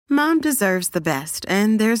Mom deserves the best,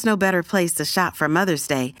 and there's no better place to shop for Mother's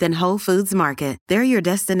Day than Whole Foods Market. They're your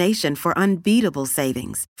destination for unbeatable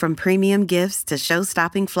savings, from premium gifts to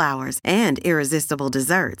show-stopping flowers and irresistible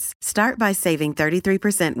desserts. Start by saving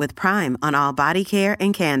 33% with Prime on all body care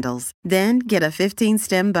and candles. Then get a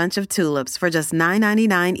 15-stem bunch of tulips for just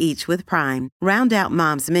 $9.99 each with Prime. Round out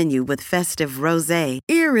Mom's menu with festive rosé,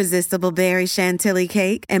 irresistible berry chantilly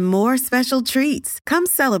cake, and more special treats. Come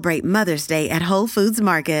celebrate Mother's Day at Whole Foods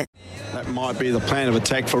Market. That might be the plan of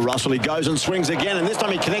attack for Russell. He goes and swings again, and this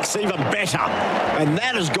time he connects even better. And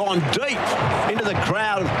that has gone deep into the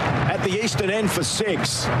crowd at the eastern end for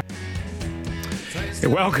 6.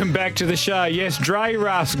 Welcome back to the show. Yes, Dre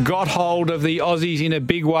Russ got hold of the Aussies in a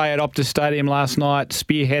big way at Optus Stadium last night,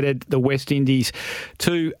 spearheaded the West Indies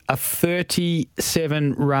to a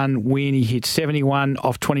 37-run win. He hit 71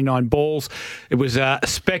 off 29 balls. It was a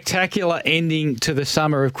spectacular ending to the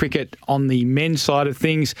summer of cricket on the men's side of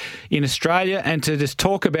things in Australia. And to just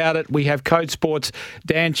talk about it, we have Code Sports'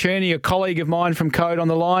 Dan Cherny, a colleague of mine from Code, on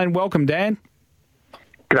the line. Welcome, Dan.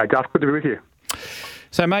 G'day, Duff. Good to be with you.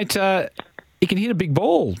 So, mate, he can hit a big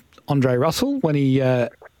ball, Andre Russell, when he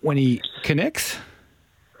connects.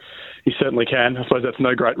 He certainly can. I suppose that's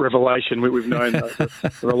no great revelation. We've known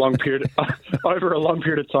over a long period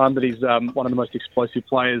of time that he's one of the most explosive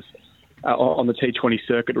players on the T20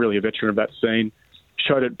 circuit. Really a veteran of that scene.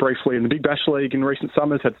 Showed it briefly in the Big Bash League in recent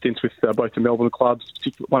summers. Had stints with both the Melbourne clubs.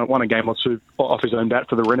 Won a game or two off his own bat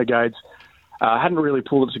for the Renegades. Hadn't really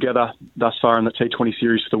pulled it together thus far in the T20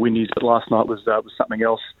 series for the Windies, but last night was something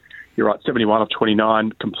else. You're right, 71 of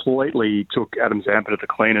 29, completely took Adam Zampa to the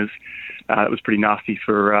cleaners. It was pretty nasty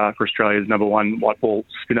for Australia's number one white ball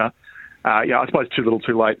spinner. I suppose too little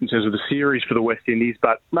too late in terms of the series for the West Indies,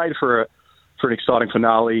 but made for an exciting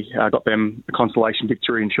finale. Got them a consolation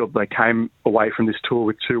victory, ensured they came away from this tour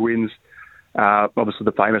with 2 wins. Obviously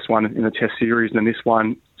the famous one in the Test series, and then this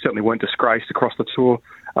one certainly weren't disgraced across the tour,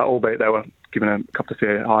 albeit they were given a couple of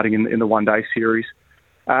fair hiding in the one-day series.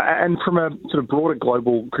 And from a sort of broader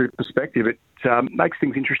global cricket perspective, it makes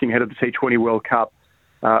things interesting ahead of the T20 World Cup,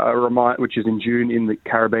 which is in June in the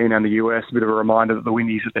Caribbean and the US. A bit of a reminder that the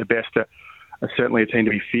Windies at their best are certainly a team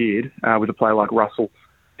to be feared. With a player like Russell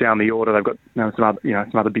down the order, they've got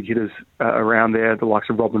some other big hitters around there, the likes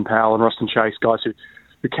of Robin Powell and Roston Chase, guys who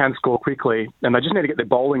can score quickly, and they just need to get their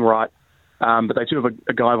bowling right. But they do have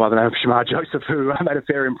a guy by the name of Shamar Joseph who made a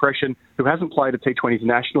fair impression, who hasn't played a T20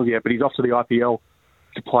 international yet, but he's off to the IPL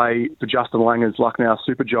to play for Justin Langer's Lucknow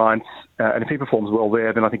Super Giants, and if he performs well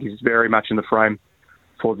there, then I think he's very much in the frame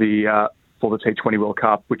for the T20 World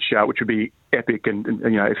Cup, which would be epic. And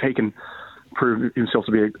if he can prove himself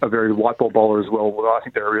to be a very white ball bowler as well, I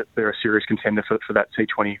think they're a serious contender for that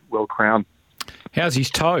T20 World crown. How's his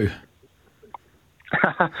toe?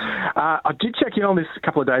 I did check in on this a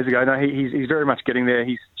couple of days ago. No, he's very much getting there.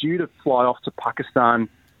 He's due to fly off to Pakistan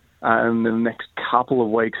in the next couple of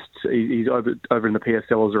weeks. He's over in the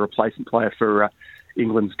PSL as a replacement player for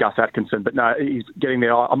England's Gus Atkinson. But no, he's getting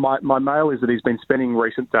there. My mail is that he's been spending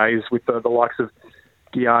recent days with the likes of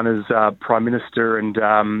Guyana's Prime Minister and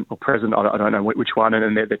or President, I don't know which one,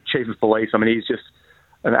 and their Chief of Police. I mean, he's just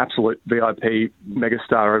an absolute VIP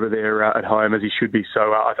megastar over there at home, as he should be. So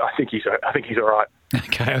I think he's all right.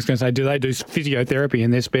 Okay, I was going to say, do they do physiotherapy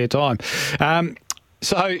in their spare time?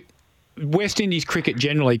 So West Indies cricket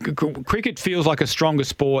generally, cricket feels like a stronger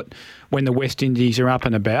sport when the West Indies are up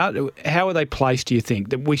and about. How are they placed, do you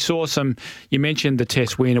think? We saw you mentioned the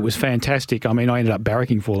Test win, it was fantastic. I mean, I ended up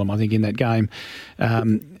barracking for them, I think, in that game.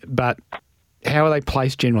 But how are they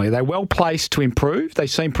placed generally? Are they well placed to improve? They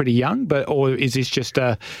seem pretty young, or is this just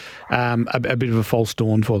a bit of a false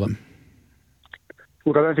dawn for them?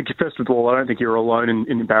 Look, first of all, I don't think you're alone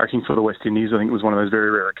in barracking for the West Indies. I think it was one of those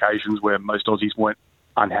very rare occasions where most Aussies weren't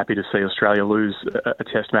unhappy to see Australia lose a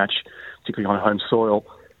Test match, particularly on home soil,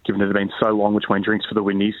 given it had been so long between drinks for the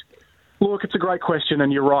Windies. Look, it's a great question,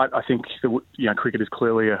 and you're right. I think cricket is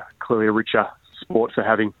clearly a richer sport for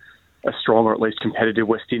having a strong or at least competitive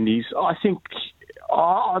West Indies. I think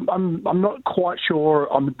I'm not quite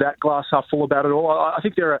sure I'm that glass half full about it all. I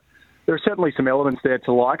think there are certainly some elements there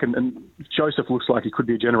to like, and Joseph looks like he could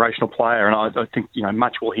be a generational player, and I think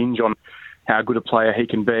much will hinge on how good a player he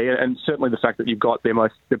can be, and certainly the fact that you've got their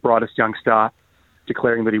brightest young star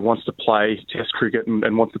declaring that he wants to play Test cricket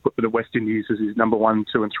and wants to put the West Indies as his number 1,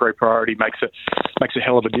 2 and 3 priority makes a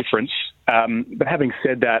hell of a difference. But having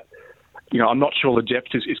said that, I'm not sure the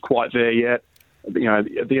depth is quite there yet. At the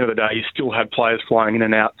end of the day, you still have players flying in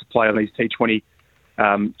and out to play on these T20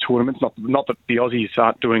 tournaments. Not that the Aussies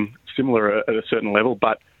aren't doing similar at a certain level,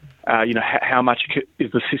 but how much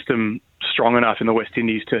is the system strong enough in the West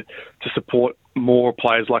Indies to support more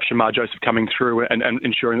players like Shamar Joseph coming through and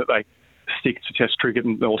ensuring that they stick to Test cricket,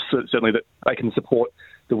 and or certainly that they can support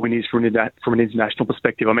the Winnies from an international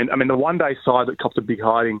perspective. I mean, the one-day side that copped a big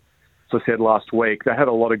hiding, as I said last week, they had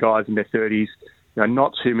a lot of guys in their 30s,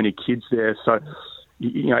 not too many kids there. So,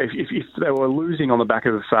 if they were losing on the back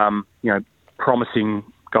of, promising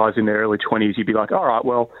guys in their early 20s, you'd be like, all right,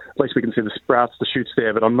 well, at least we can see the sprouts, the shoots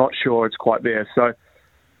there, but I'm not sure it's quite there. So,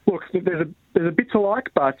 look, there's a bit to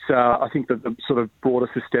like, but I think that the sort of broader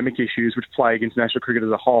systemic issues which plague international cricket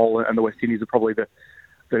as a whole, and the West Indies are probably the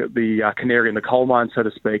canary in the coal mine, so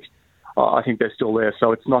to speak. I think they're still there,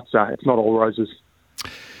 so it's not all roses.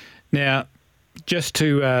 Now, just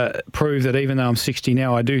to prove that even though I'm 60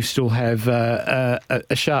 now, I do still have a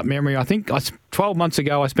sharp memory. I think 12 months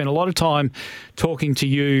ago I spent a lot of time talking to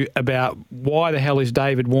you about why the hell is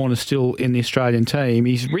David Warner still in the Australian team.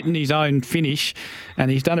 He's written his own finish and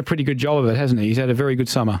he's done a pretty good job of it, hasn't he? He's had a very good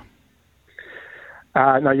summer.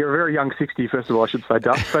 No, you're a very young 60, first of all, I should say,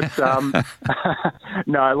 Duff. But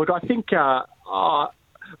no, look, I think, the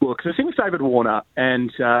thing with David Warner, and,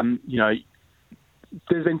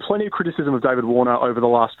 there's been plenty of criticism of David Warner over the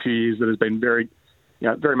last few years that has been very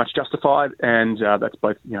much justified, and that's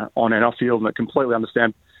both on and off field, and I completely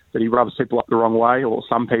understand that he rubs people up the wrong way, or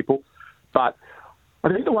some people. But I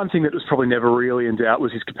think the one thing that was probably never really in doubt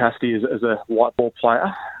was his capacity as a white ball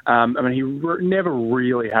player. He never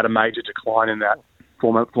really had a major decline in that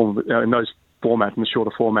in those formats, in the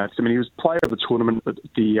shorter formats. I mean, he was player of the tournament at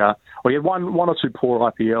he had one or two poor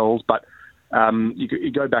IPLs, but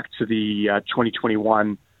you go back to the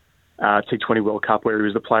 2021 T20 World Cup where he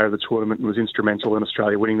was the player of the tournament and was instrumental in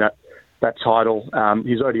Australia winning that title.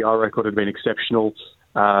 His ODI record had been exceptional.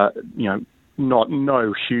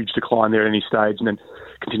 No huge decline there at any stage, and then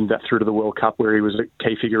continued that through to the World Cup where he was a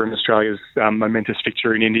key figure in Australia's momentous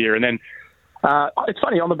victory in India. And then it's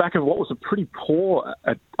funny, on the back of what was a pretty poor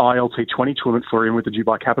ILT20 tournament for him with the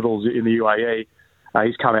Dubai Capitals in the UAE,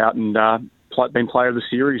 he's come out and been player of the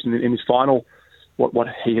series, and in his final, what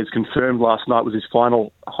he has confirmed last night was his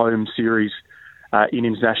final home series in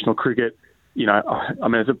international cricket.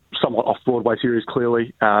 It's a somewhat off-Broadway series,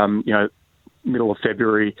 clearly. Middle of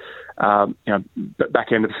February,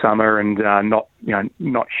 back end of summer, and not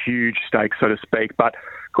huge stakes, so to speak. But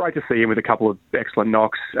great to see him with a couple of excellent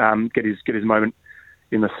knocks, get his moment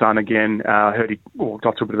in the sun again. Heard he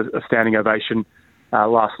got to a bit of a standing ovation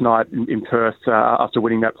last night in Perth after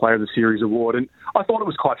winning that Player of the Series award. And I thought it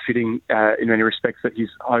was quite fitting in many respects that his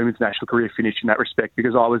home international career finished in that respect,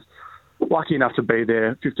 because I was lucky enough to be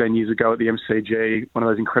there 15 years ago at the MCG, one of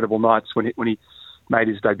those incredible nights when he made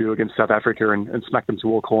his debut against South Africa and smacked them to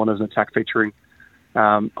all corners, an attack featuring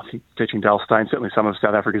Dale Steyn, certainly some of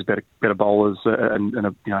South Africa's better bowlers, and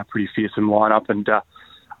a pretty fearsome lineup. And the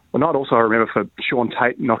night also I remember for Sean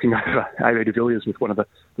Tate knocking over A.B. de Villiers with one of the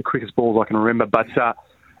quickest balls I can remember. But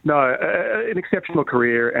an exceptional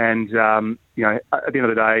career, and at the end of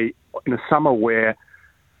the day, in a summer where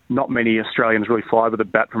not many Australians really fired with a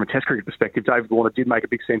bat from a Test cricket perspective, David Warner did make a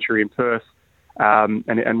big century in Perth,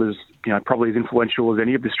 and was probably as influential as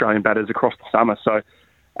any of the Australian batters across the summer. So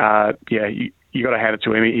you got to hand it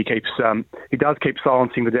to him. He does keep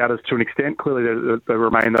silencing the doubters to an extent. Clearly, there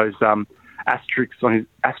remain those asterisks on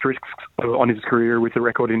his career with the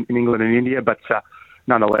record in England and India, but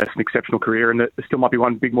nonetheless, an exceptional career, and there still might be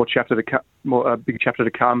one big chapter to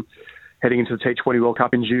come heading into the T20 World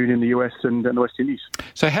Cup in June in the US and the West Indies.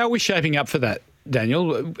 So how are we shaping up for that,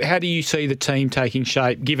 Daniel? How do you see the team taking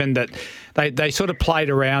shape, given that they sort of played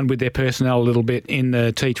around with their personnel a little bit in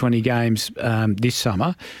the T20 games this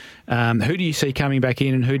summer? Who do you see coming back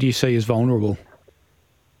in, and who do you see as vulnerable?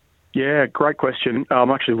 Yeah, great question.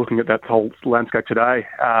 I'm actually looking at that whole landscape today,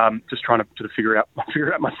 just trying to sort of figure out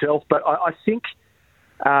myself. But I think,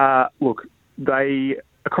 they've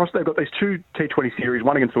got these two T20 series,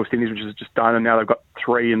 one against the West Indies, which is just done, and now they've got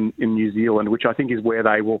three in New Zealand, which I think is where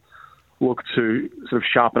they will look to sort of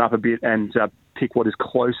sharpen up a bit and pick what is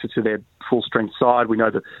closer to their full-strength side. We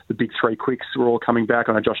know that the big three quicks are all coming back.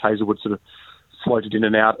 I know Josh Hazlewood sort of floated in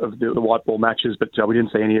and out of the white ball matches, but we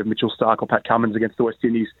didn't see any of Mitchell Starc or Pat Cummins against the West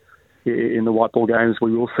Indies in the white ball games.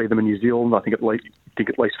 We will see them in New Zealand. I think at least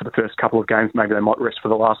for the first couple of games. Maybe they might rest for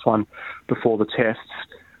the last one before the tests.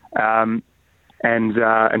 And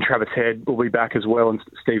Travis Head will be back as well, and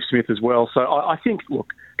Steve Smith as well. So I think,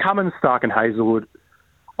 Cummins, Starc and Hazlewood,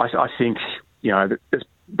 I think,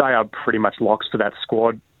 they are pretty much locks for that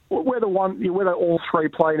squad. Whether all three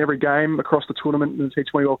play in every game across the tournament in the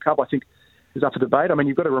T20 World Cup, I think is up for debate. I mean,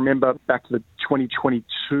 you've got to remember back to the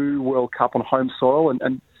 2022 World Cup on home soil,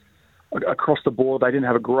 and across the board, they didn't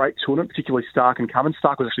have a great tournament, particularly Stark and Cummins.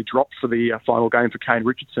 Stark was actually dropped for the final game for Kane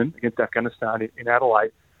Richardson against Afghanistan in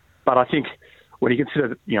Adelaide. But I think when you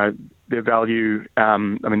consider, their value,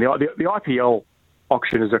 the IPL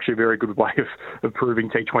auction is actually a very good way of proving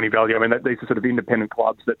T20 value. I mean, these are sort of independent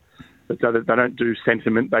clubs that they don't do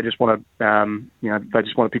sentiment. They just want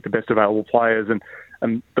to pick the best available players,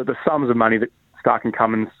 and the sums of money that Stark and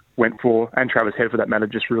Cummins went for, and Travis Head for that matter,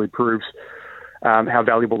 just really proves how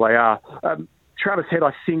valuable they are. Travis Head,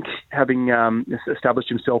 I think, having established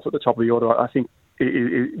himself at the top of the order, I think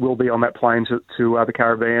it will be on that plane to the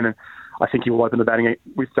Caribbean, and I think he will open the batting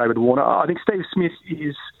with David Warner. I think Steve Smith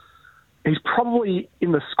he's probably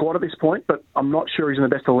in the squad at this point, but I'm not sure he's in the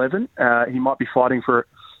best 11. He might be fighting for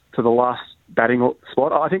the last batting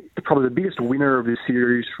spot. I think probably the biggest winner of this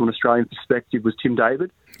series from an Australian perspective was Tim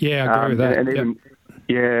David. Yeah, I agree with that.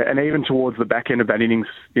 And even towards the back end of that innings,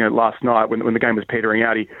 last night when the game was petering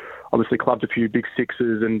out, he obviously clubbed a few big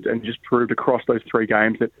sixes and just proved across those 3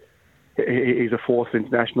 games that he's a force at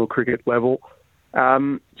international cricket level.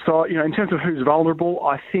 So, in terms of who's vulnerable,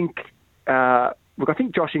 I think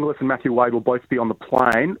Josh Inglis and Matthew Wade will both be on the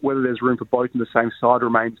plane. Whether there's room for both in the same side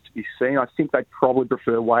remains to be seen. I think they'd probably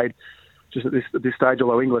prefer Wade just at this stage,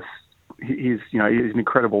 although Inglis, he's an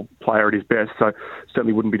incredible player at his best, so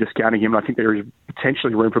certainly wouldn't be discounting him. And I think there is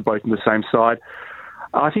potentially room for both in the same side.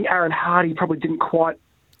 I think Aaron Hardy probably didn't quite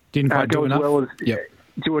do enough. Well as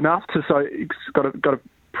do enough, so he's got to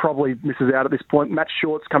probably misses out at this point. Matt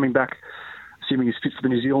Short's coming back, assuming he's fit for the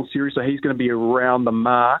New Zealand series, so he's going to be around the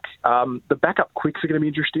mark. The backup quicks are going to be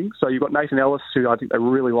interesting. So you've got Nathan Ellis, who I think they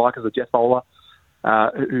really like as a death bowler,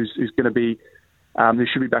 who's going to be, who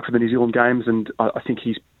should be back for the New Zealand games, and I think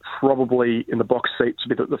he's probably in the box seat to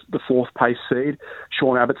be the 4th pace seed.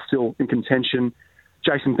 Sean Abbott's still in contention.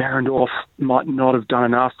 Jason Barrendorf might not have done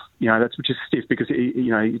enough, which is stiff because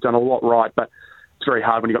he's done a lot right, but it's very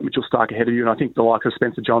hard when you've got Mitchell Stark ahead of you, and I think the likes of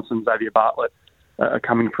Spencer Johnson, Xavier Bartlett are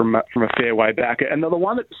coming from a fair way back. And the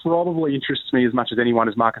one that probably interests me as much as anyone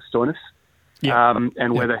is Marcus Stoinis,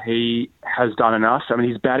 and whether he has done enough. I mean,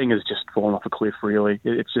 his batting has just fallen off a cliff, really.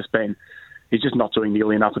 It's just been, he's just not doing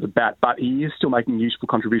nearly enough with the bat, but he is still making useful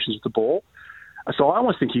contributions with the ball. So I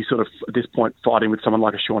almost think he's sort of, at this point, fighting with someone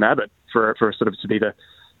like a Sean Abbott for sort of to be the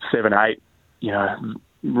 7-8,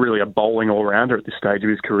 really a bowling all-rounder at this stage of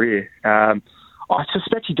his career. I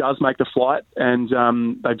suspect he does make the flight, and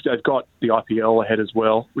they've got the IPL ahead as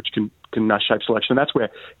well, which can shape selection. And that's where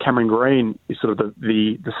Cameron Green is sort of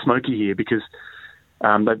the smoky here, because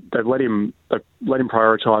they've let him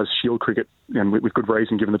prioritise Shield cricket, and with good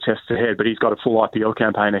reason given the tests ahead. But he's got a full IPL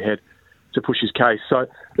campaign ahead to push his case. So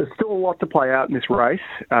there's still a lot to play out in this race.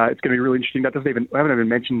 It's going to be really interesting. I haven't even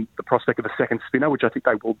mentioned the prospect of a second spinner, which I think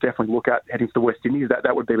they will definitely look at heading to the West Indies.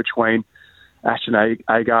 That would be between Ashton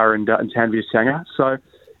Agar and Tanveer Sangha. So,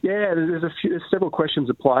 yeah, there's several questions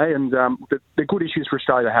at play, and they're good issues for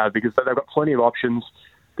Australia to have because they've got plenty of options.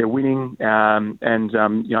 They're winning, and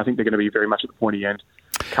I think they're going to be very much at the pointy end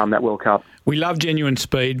come that World Cup. We love genuine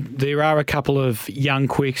speed. There are a couple of young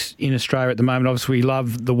quicks in Australia at the moment. Obviously, we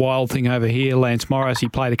love the wild thing over here. Lance Morris, he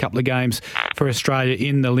played a couple of games for Australia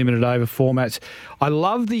in the limited over formats. I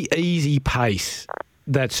love the easy pace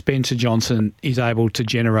that Spencer Johnson is able to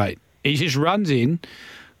generate. He just runs in,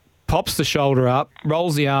 pops the shoulder up,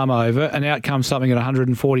 rolls the arm over, and out comes something at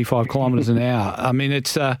 145 kilometres an hour. I mean,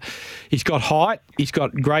 he's got height, he's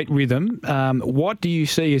got great rhythm. What do you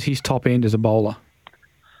see as his top end as a bowler?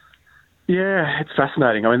 Yeah, it's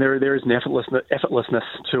fascinating. I mean, there is an effortlessness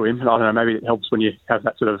to him. I don't know, maybe it helps when you have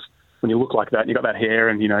that sort of, when you look like that and you've got that hair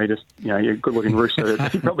and, you're a good-looking rooster.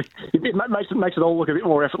 It makes it all look a bit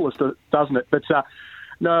more effortless, doesn't it? But,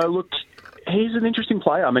 no, look, he's an interesting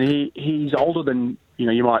player. I mean, he's older than,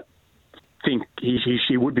 you might think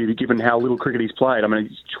she would be given how little cricket he's played. I mean,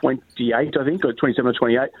 he's 28, I think, or 27 or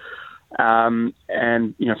 28. And,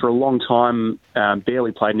 for a long time,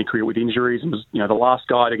 barely played any cricket with injuries and was, the last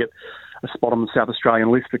guy to get a spot on the South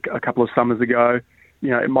Australian list a couple of summers ago.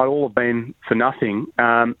 It might all have been for nothing.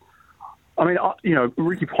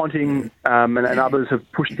 Ricky Ponting and others have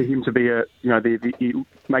pushed for him to be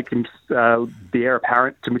make him the heir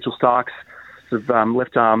apparent to Mitchell Stark's sort of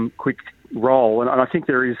left arm quick role, and I think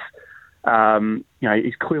there is,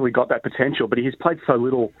 he's clearly got that potential, but he's played so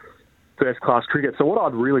little first class cricket. So what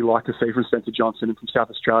I'd really like to see from Spencer Johnson and from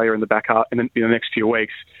South Australia in the back half in the next few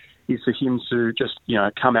weeks is for him to just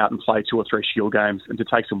come out and play 2 or 3 Shield games and to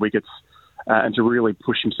take some wickets and to really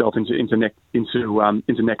push himself into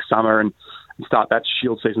next summer and start that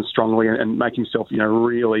Shield season strongly and make himself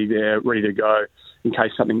really there, ready to go in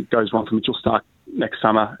case something goes wrong for Mitchell Stark next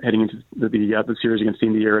summer, heading into the series against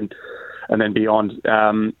India and then beyond.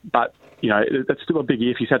 But that's still a big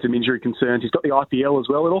if. He's had some injury concerns. He's got the IPL as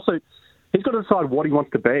well. And also, he's got to decide what he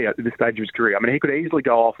wants to be at this stage of his career. I mean, he could easily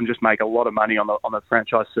go off and just make a lot of money on the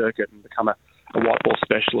franchise circuit and become a white ball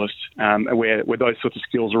specialist, where those sorts of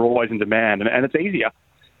skills are always in demand. And it's easier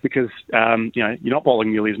because, you're not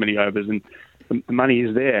bowling nearly as many overs and the money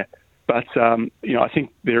is there. But, I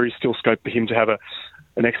think there is still scope for him to have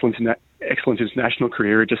an excellent international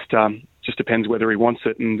career. It just depends whether he wants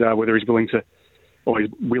it and whether he's willing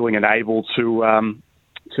and able to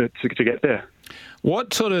get there.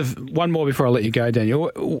 What sort of, one more before I let you go,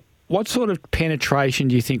 Daniel, what sort of penetration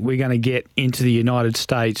do you think we're going to get into the United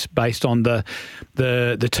States based on the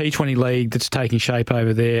T20 league that's taking shape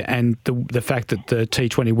over there and the fact that the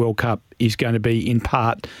T20 World Cup is going to be in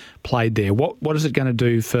part played there? What is it going to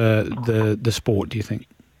do for the sport, do you think?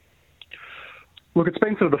 Look, it's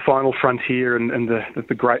been sort of the final frontier and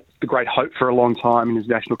the great hope for a long time in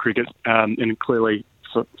international cricket, and clearly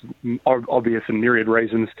for obvious and myriad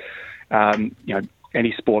reasons.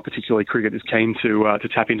 Any sport, particularly cricket, is keen to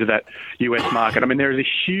tap into that US market. I mean, there is a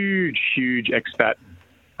huge expat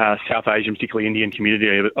South Asian, particularly Indian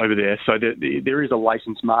community over there. So there is a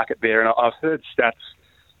latent market there, and I've heard stats.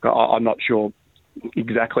 I'm not sure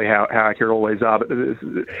exactly how accurate all these are, but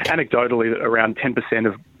anecdotally, that around 10%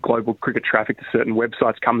 of global cricket traffic to certain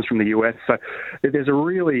websites comes from the US. So there's a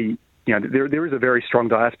really, there is a very strong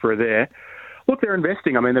diaspora there. Look, they're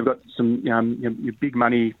investing. I mean, they've got some big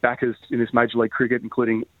money backers in this Major League Cricket,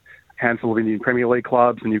 including a handful of Indian Premier League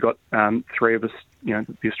clubs, and you've got three of us, the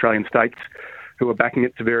Australian states, who are backing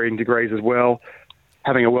it to varying degrees as well.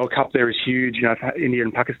 Having a World Cup there is huge. India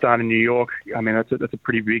and Pakistan and New York. I mean, that's a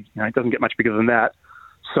pretty big. It doesn't get much bigger than that.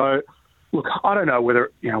 So, look, I don't know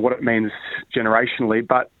whether what it means generationally,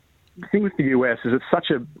 but the thing with the US is it's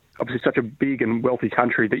obviously such a big and wealthy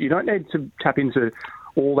country that you don't need to tap into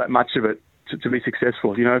all that much of it to be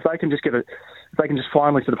successful. If they can just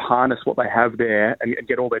finally sort of harness what they have there and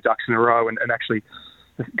get all their ducks in a row and actually,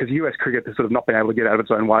 because US cricket has sort of not been able to get out of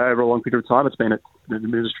its own way over a long period of time. It's been an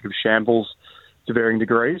administrative shambles to varying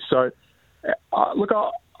degrees. So, look,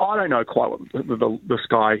 I don't know quite what the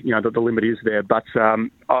sky, the limit is there, but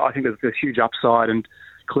I think there's a huge upside, and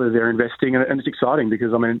clearly they're investing, and it's exciting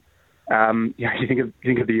because, I mean, you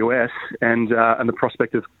think of the US and the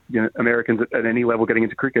prospect of Americans at any level getting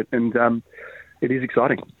into cricket, and it is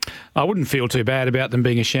exciting. I wouldn't feel too bad about them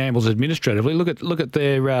being a shambles administratively. Look at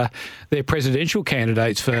their presidential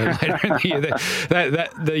candidates for later in the year.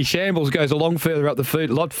 The shambles goes a lot further up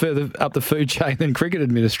the food chain than cricket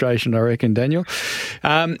administration, I reckon, Daniel.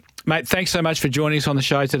 Mate, thanks so much for joining us on the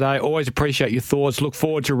show today. Always appreciate your thoughts. Look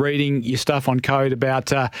forward to reading your stuff on Code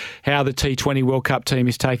about how the T20 World Cup team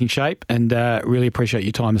is taking shape, and really appreciate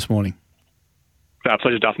your time this morning.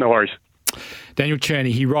 Pleasure, Duff. No worries. Daniel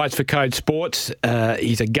Cherny, he writes for Code Sports.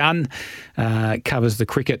 He's a gun, covers the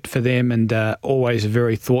cricket for them, and always a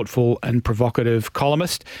very thoughtful and provocative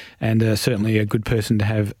columnist, and certainly a good person to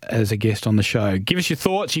have as a guest on the show. Give us your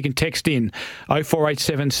thoughts. You can text in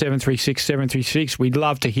 0487 736 736. We'd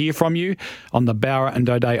love to hear from you on the Bowra and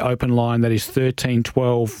O'Day open line. That is 13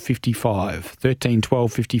 12 55. 13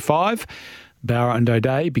 12 55. Bowra and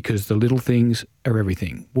O'Day, because the little things are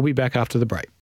everything. We'll be back after the break.